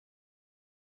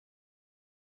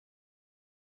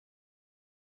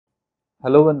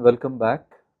Hello and welcome back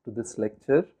to this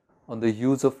lecture on the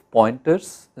use of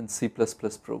pointers in C++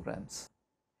 programs.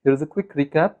 Here is a quick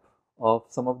recap of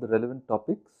some of the relevant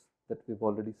topics that we've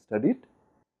already studied.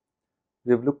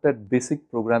 We have looked at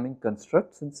basic programming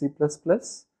constructs in C++.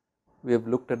 We have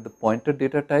looked at the pointer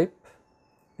data type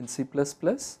in C++,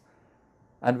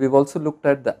 and we've also looked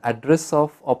at the address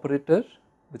of operator,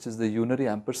 which is the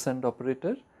unary ampersand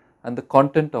operator, and the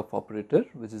content of operator,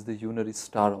 which is the unary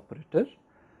star operator.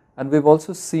 And we have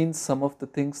also seen some of the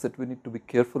things that we need to be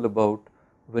careful about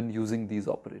when using these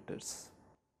operators.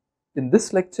 In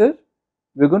this lecture,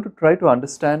 we are going to try to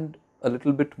understand a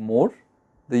little bit more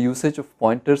the usage of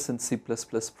pointers in C++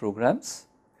 programs,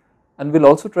 and we will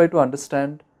also try to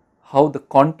understand how the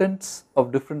contents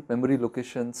of different memory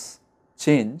locations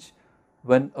change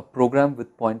when a program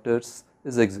with pointers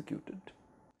is executed.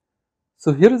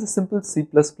 So here is a simple C++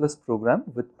 program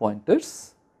with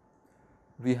pointers.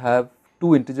 We have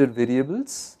two integer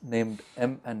variables named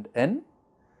m and n.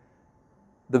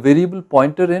 The variable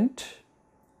pointer int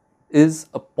is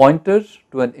a pointer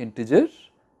to an integer.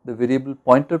 The variable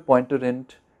pointer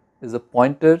int is a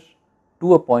pointer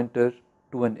to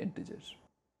an integer.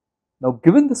 Now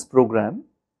given this program,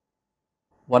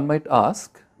 one might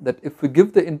ask that if we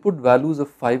give the input values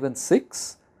of 5 and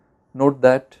 6, note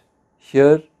that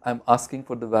here I am asking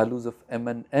for the values of m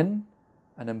and n,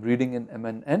 and I am reading in m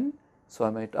and n. So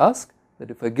I might ask that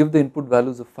if I give the input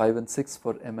values of 5 and 6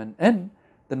 for m and n,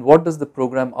 then what does the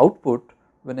program output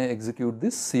when I execute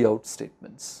these cout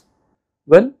statements?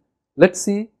 Well, let us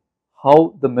see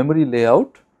how the memory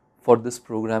layout for this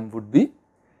program would be.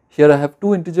 Here I have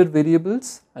two integer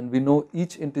variables, and we know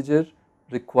each integer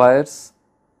requires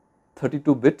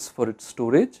 32 bits for its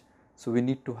storage. So we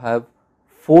need to have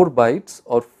 4 bytes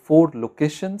or 4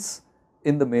 locations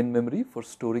in the main memory for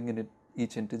storing in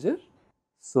each integer.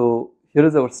 So here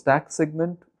is our stack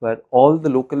segment where all the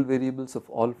local variables of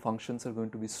all functions are going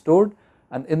to be stored,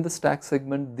 and in the stack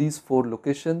segment these 4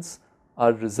 locations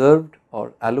are reserved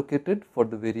or allocated for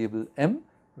the variable m,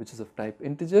 which is of type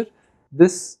integer.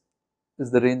 This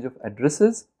is the range of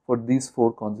addresses for these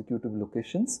 4 consecutive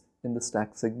locations in the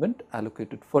stack segment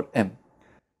allocated for m.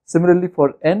 Similarly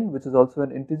for n, which is also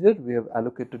an integer, we have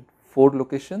allocated 4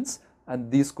 locations,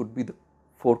 and these could be the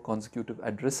 4 consecutive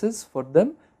addresses for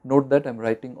them. Note that I am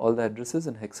writing all the addresses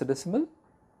in hexadecimal.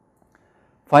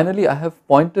 Finally, I have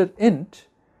pointer int,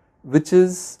 which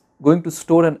is going to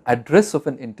store an address of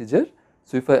an integer.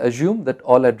 So if I assume that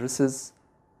all addresses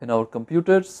in our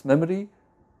computer's memory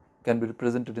can be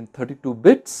represented in 32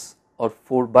 bits or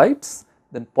 4 bytes,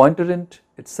 then pointer int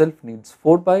itself needs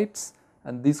 4 bytes,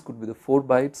 and these could be the 4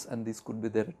 bytes and these could be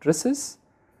their addresses.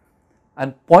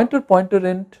 And pointer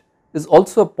int is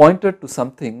also a pointer to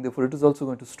something, therefore it is also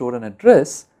going to store an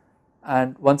address,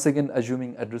 and once again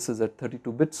assuming addresses are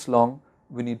 32 bits long,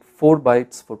 we need 4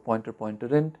 bytes for pointer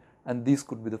int, and these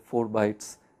could be the 4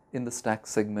 bytes in the stack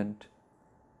segment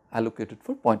allocated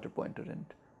for pointer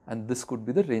int, and this could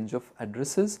be the range of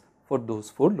addresses for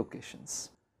those 4 locations.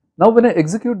 Now when I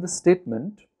execute this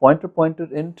statement,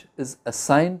 pointer int is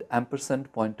assigned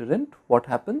ampersand pointer int, what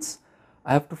happens?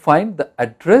 I have to find the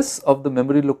address of the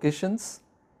memory locations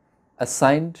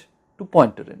assigned to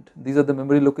pointer int. These are the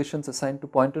memory locations assigned to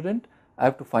pointer int. I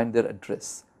have to find their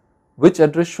address. Which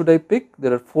address should I pick?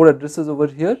 There are 4 addresses over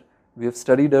here. We have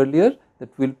studied earlier that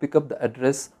we will pick up the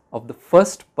address of the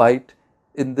first byte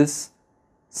in this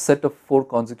set of 4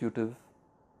 consecutive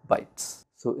bytes.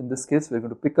 So in this case we are going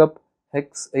to pick up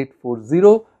hex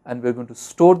 840, and we are going to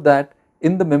store that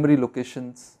in the memory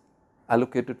locations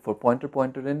allocated for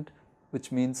pointer int,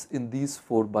 which means in these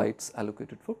 4 bytes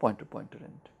allocated for pointer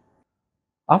int.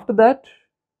 After that,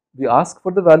 we ask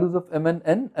for the values of m and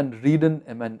n and read in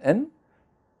m and n.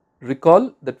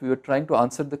 Recall that we were trying to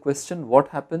answer the question what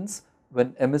happens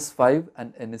when m is 5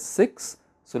 and n is 6.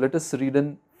 So let us read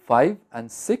in 5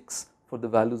 and 6 for the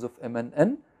values of m and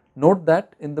n. Note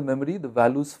that in the memory the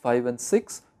values 5 and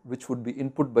 6, which would be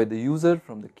input by the user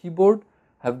from the keyboard,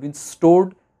 have been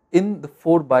stored in the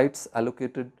 4 bytes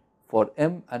allocated for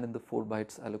m and in the 4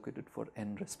 bytes allocated for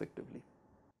n respectively.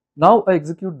 Now I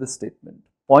execute this statement.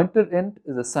 Pointer int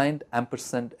is assigned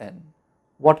ampersand n.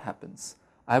 What happens?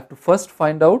 I have to first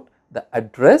find out the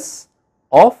address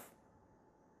of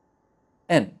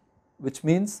n, which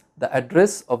means the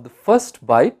address of the first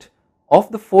byte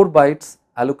of the 4 bytes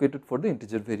allocated for the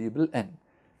integer variable n.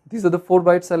 These are the 4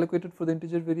 bytes allocated for the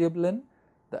integer variable n.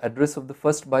 The address of the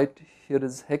first byte here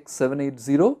is hex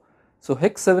 780. So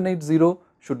hex 780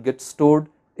 should get stored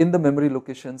in the memory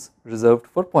locations reserved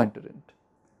for pointer int.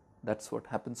 That is what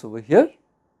happens over here.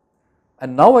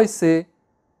 And now I say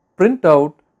print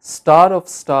out star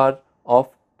of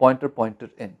pointer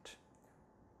int.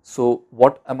 So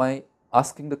what am I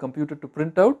asking the computer to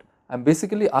print out? I am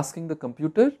basically asking the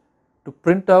computer to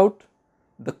print out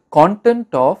the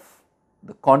content of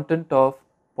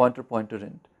pointer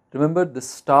int. Remember, this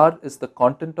star is the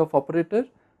content of operator.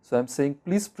 So I am saying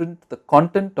please print the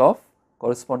content of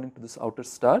corresponding to this outer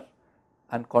star,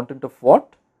 and content of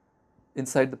what?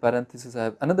 Inside the parenthesis I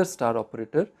have another star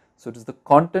operator. So it is the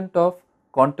content of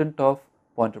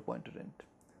pointer int.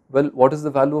 Well, what is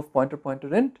the value of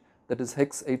pointer int? That is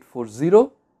hex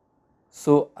 840.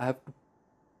 So I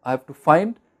have to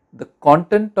find the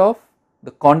content of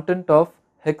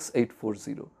hex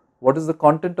 840. What is the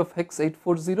content of hex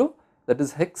 840? That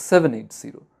is hex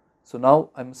 780. So now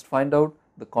I must find out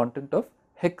the content of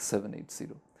hex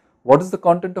 780. What is the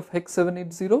content of hex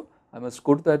 780? I must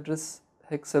go to the address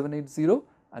hex 780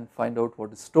 and find out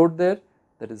what is stored there,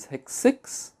 that is hex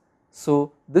 6.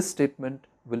 So this statement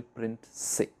will print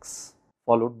 6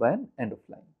 followed by an end of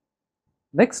line.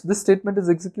 Next, this statement is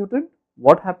executed.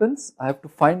 What happens? I have to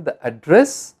find the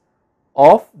address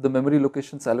of the memory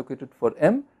locations allocated for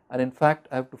M, and in fact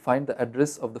I have to find the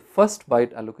address of the first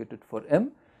byte allocated for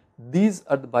M. These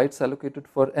are the bytes allocated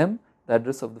for M. The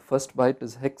address of the first byte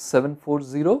is hex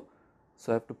 740.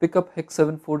 So I have to pick up hex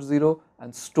 740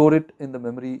 and store it in the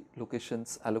memory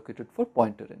locations allocated for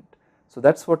pointer int. So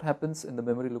that is what happens in the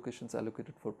memory locations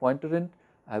allocated for pointer int.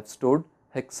 I have stored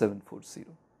hex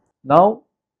 740. Now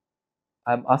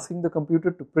I am asking the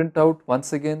computer to print out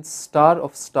once again star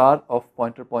of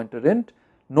pointer int.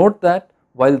 Note that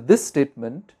while this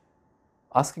statement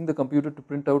asking the computer to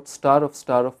print out star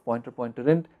of pointer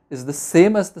int is the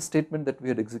same as the statement that we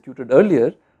had executed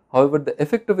earlier. However, the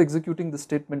effect of executing the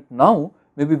statement now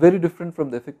may be very different from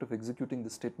the effect of executing the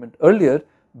statement earlier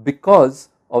because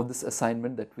of this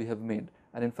assignment that we have made,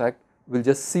 and in fact we will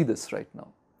just see this right now.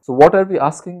 So what are we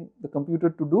asking the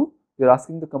computer to do? We are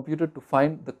asking the computer to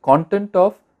find the content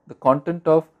of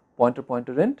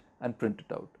pointer int and print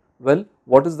it out. Well,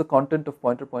 what is the content of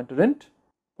pointer int?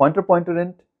 Pointer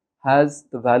int has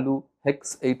the value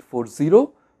hex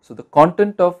 840. So the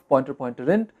content of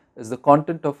pointer int is the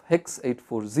content of hex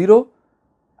 840.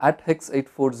 At hex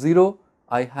 840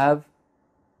 I have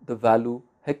the value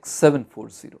hex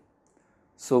 740.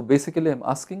 So basically I am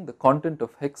asking the content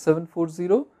of hex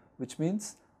 740, which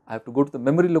means I have to go to the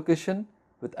memory location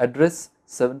with address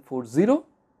 740,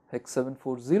 hex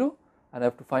 740, and I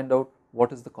have to find out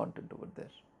what is the content over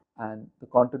there. And the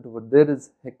content over there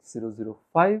is hex 005.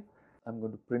 I am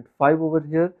going to print 5 over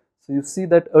here. So you see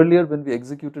that earlier when we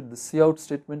executed the cout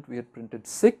statement we had printed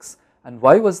 6, and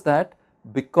why was that?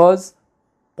 Because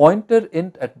pointer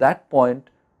int at that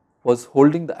point was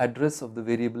holding the address of the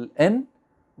variable n,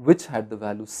 which had the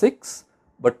value 6,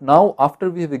 but now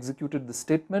after we have executed the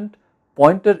statement,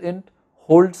 pointer int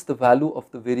holds the value of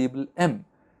the variable m.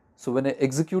 So when I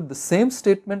execute the same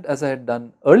statement as I had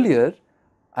done earlier,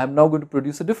 I am now going to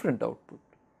produce a different output,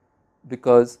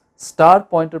 because star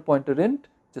pointer int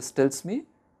just tells me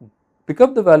pick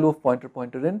up the value of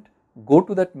pointer int, go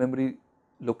to that memory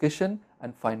location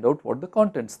and find out what the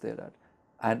contents there are.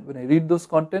 And when I read those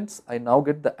contents, I now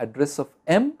get the address of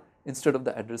m instead of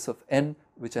the address of n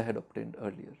which I had obtained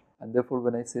earlier. And therefore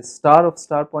when I say star of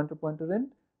pointer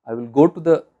int, I will go to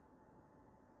the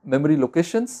memory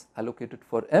locations allocated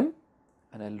for m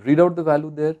and I will read out the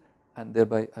value there, and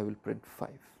thereby I will print 5.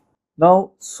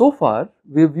 Now so far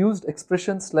we have used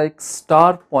expressions like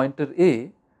star pointer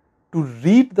a to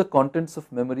read the contents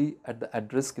of memory at the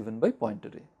address given by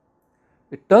pointer a.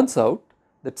 It turns out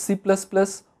that C++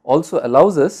 also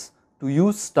allows us to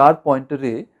use star pointer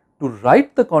a to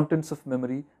write the contents of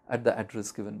memory at the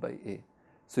address given by a.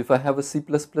 So if I have a C++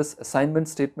 assignment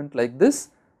statement like this,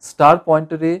 star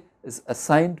pointer a is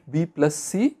assigned b plus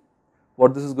c,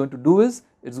 what this is going to do is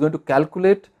it is going to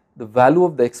calculate the value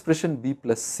of the expression b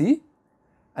plus c,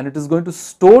 and it is going to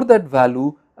store that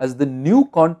value as the new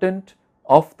content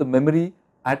of the memory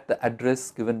at the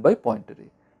address given by pointer a.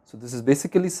 So this is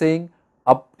basically saying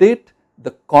update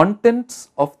the contents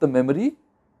of the memory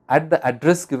at the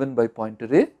address given by pointer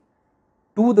a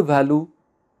to the value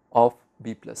of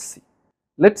b plus c.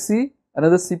 Let us see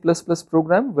another C++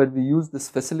 program where we use this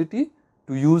facility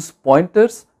to use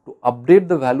pointers to update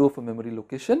the value of a memory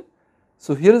location.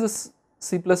 So here is a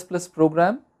C++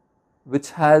 program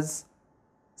which has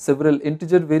several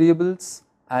integer variables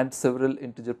and several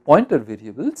integer pointer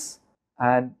variables,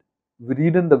 and we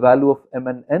read in the value of m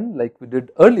and n like we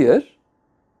did earlier,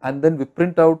 and then we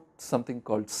print out something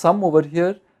called sum over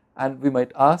here, and we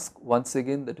might ask once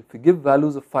again that if we give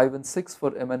values of 5 and 6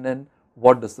 for m and n,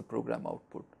 what does the program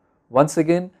output? Once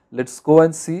again let us go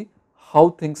and see how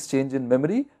things change in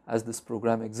memory as this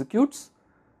program executes.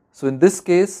 So in this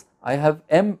case I have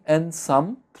m, n,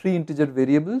 sum, 3 integer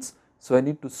variables. So I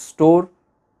need to store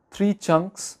 3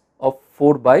 chunks of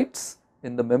 4 bytes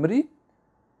in the memory.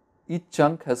 Each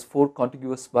chunk has 4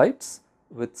 contiguous bytes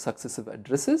with successive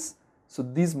addresses. So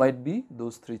these might be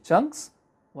those 3 chunks,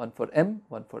 one for m,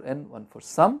 one for n, one for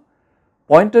sum.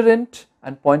 Pointer int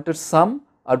and pointer sum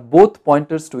are both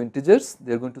pointers to integers.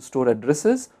 They are going to store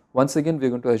addresses. Once again we are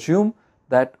going to assume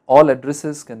that all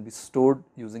addresses can be stored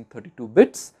using 32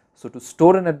 bits. So to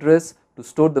store an address, to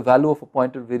store the value of a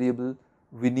pointer variable,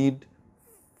 we need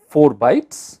 4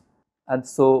 bytes, and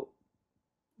so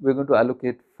we are going to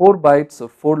allocate 4 bytes or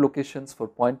 4 locations for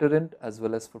pointer int as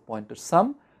well as for pointer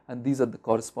sum, and these are the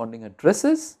corresponding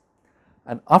addresses.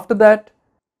 And after that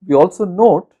we also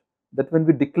note that when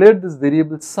we declared this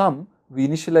variable sum, we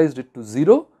initialized it to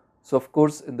 0. So of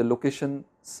course in the locations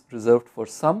reserved for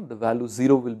sum, the value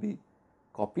 0 will be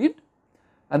copied,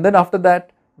 and then after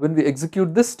that when we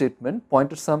execute this statement,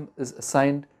 pointer sum is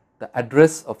assigned the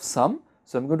address of sum.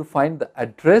 So I am going to find the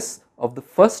address of the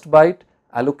first byte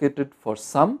allocated for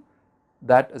sum,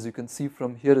 that as you can see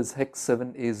from here is hex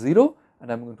 7A0,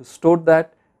 and I am going to store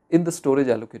that in the storage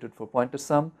allocated for pointer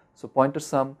sum. So pointer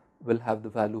sum will have the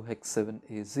value hex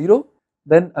 7A0.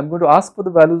 Then I am going to ask for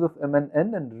the values of m and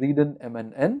n and read in m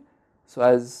and n. So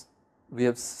as we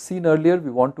have seen earlier, we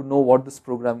want to know what this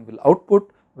program will output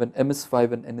when m is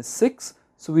 5 and n is 6.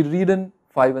 So we read in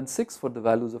 5 and 6 for the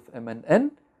values of m and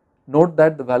n. Note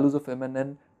that the values of m and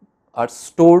n are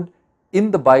stored in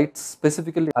the bytes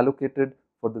specifically allocated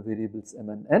for the variables m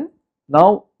and n.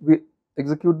 Now we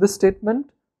execute this statement.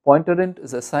 Pointer int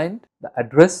is assigned the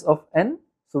address of n.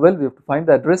 So well, we have to find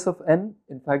the address of n,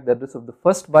 in fact the address of the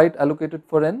first byte allocated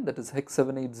for n, that is hex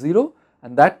 780,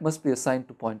 and that must be assigned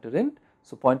to pointer int.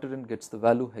 So pointer int gets the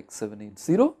value hex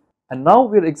 780, and now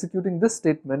we are executing this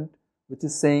statement which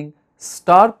is saying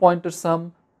star pointer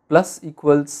sum plus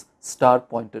equals star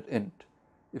pointer int.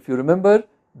 If you remember,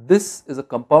 this is a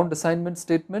compound assignment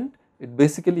statement. It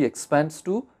basically expands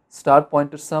to star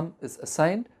pointer sum is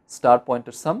assigned star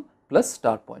pointer sum plus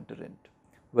star pointer int.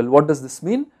 Well, what does this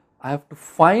mean? I have to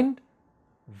find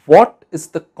what is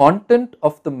the content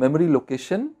of the memory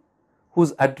location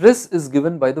whose address is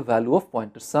given by the value of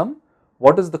pointer sum,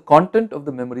 what is the content of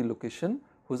the memory location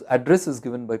whose address is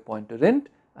given by pointer int,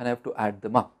 and I have to add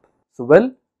them up. So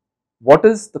well, what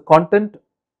is the content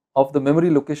of the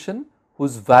memory location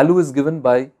whose value is given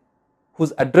by,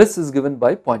 whose address is given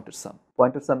by pointer sum?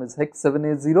 Pointer sum is hex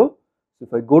 7A0. So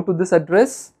if I go to this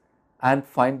address and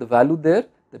find the value there,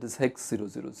 that is hex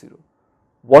 000.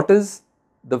 What is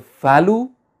the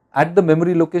value at the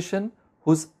memory location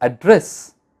whose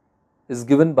address is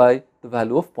given by the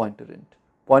value of pointer int?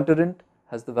 Pointer int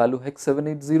has the value hex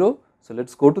 780. So let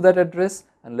us go to that address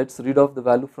and let us read off the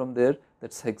value from there,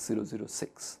 that is hex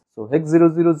 006. So hex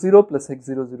 000 plus hex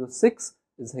 006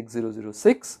 is hex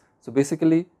 006. So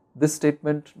basically this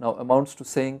statement now amounts to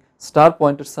saying star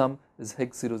pointer sum is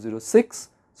hex 006.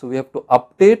 So we have to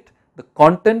update the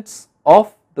contents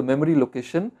of the memory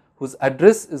location whose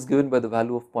address is given by the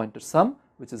value of pointer sum,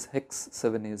 which is hex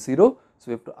 7A0. So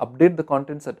we have to update the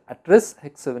contents at address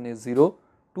hex 7A0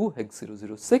 to hex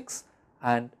 006,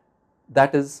 and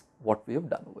that is what we have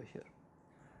done over here.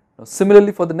 Now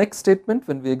similarly for the next statement,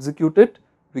 when we execute it,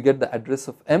 we get the address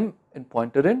of m in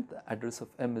pointer int. The address of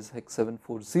m is hex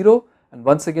 740, and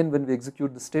once again when we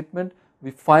execute the statement, we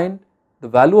find the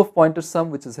value of pointer sum,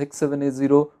 which is hex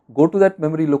 7A0, go to that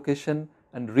memory location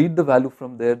and read the value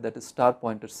from there, that is star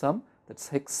pointer sum, that is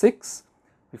hex 6.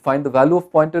 We find the value of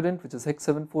pointer int, which is hex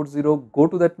 740, go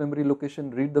to that memory location,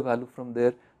 read the value from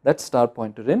there, that is star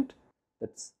pointer int,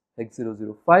 that is hex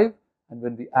 005, and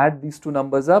when we add these two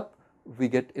numbers up, we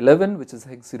get 11, which is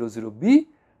hex 00b,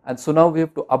 and so now we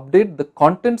have to update the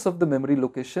contents of the memory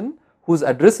location whose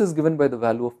address is given by the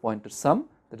value of pointer sum,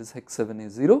 that is hex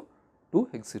 7A0 to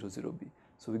hex 00b.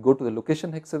 So we go to the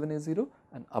location hex 7A0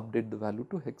 and update the value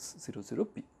to hex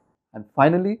 00b. And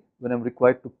finally, when I am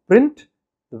required to print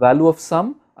the value of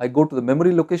sum, I go to the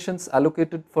memory locations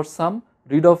allocated for sum,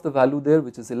 read off the value there,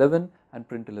 which is 11, and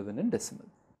print 11 in decimal.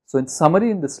 So in summary,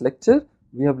 in this lecture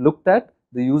we have looked at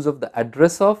the use of the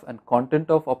address of and content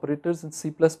of operators in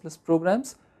C++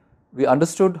 programs. We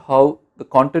understood how the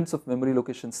contents of memory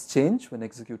locations change when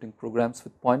executing programs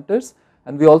with pointers,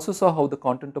 and we also saw how the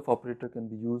content of operator can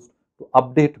be used to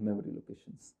update memory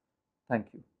locations. Thank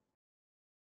you.